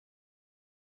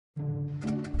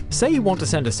Say you want to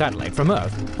send a satellite from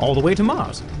Earth all the way to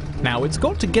Mars. Now it's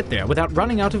got to get there without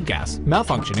running out of gas,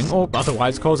 malfunctioning, or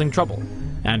otherwise causing trouble.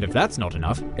 And if that's not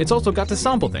enough, it's also got to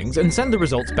sample things and send the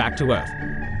results back to Earth.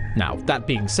 Now, that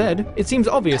being said, it seems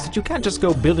obvious that you can't just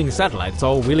go building satellites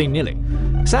all willy-nilly.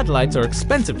 Satellites are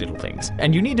expensive little things,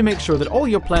 and you need to make sure that all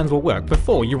your plans will work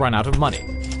before you run out of money.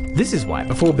 This is why,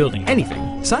 before building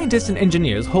anything, scientists and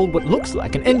engineers hold what looks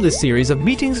like an endless series of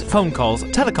meetings, phone calls,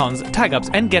 telecons, tag-ups,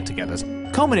 and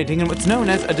get-togethers, culminating in what's known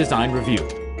as a design review.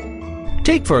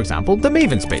 Take, for example, the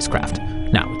MAVEN spacecraft.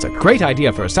 Now, it's a great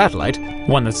idea for a satellite,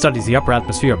 one that studies the upper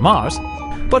atmosphere of Mars,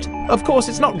 but, of course,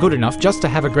 it's not good enough just to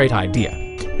have a great idea.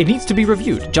 It needs to be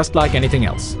reviewed, just like anything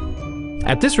else.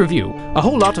 At this review, a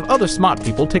whole lot of other smart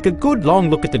people take a good long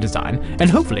look at the design, and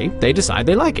hopefully they decide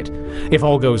they like it. If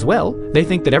all goes well, they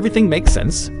think that everything makes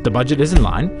sense, the budget is in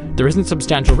line, there isn't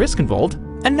substantial risk involved,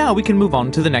 and now we can move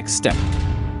on to the next step.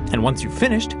 And once you've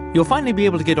finished, you'll finally be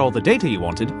able to get all the data you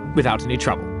wanted without any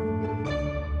trouble.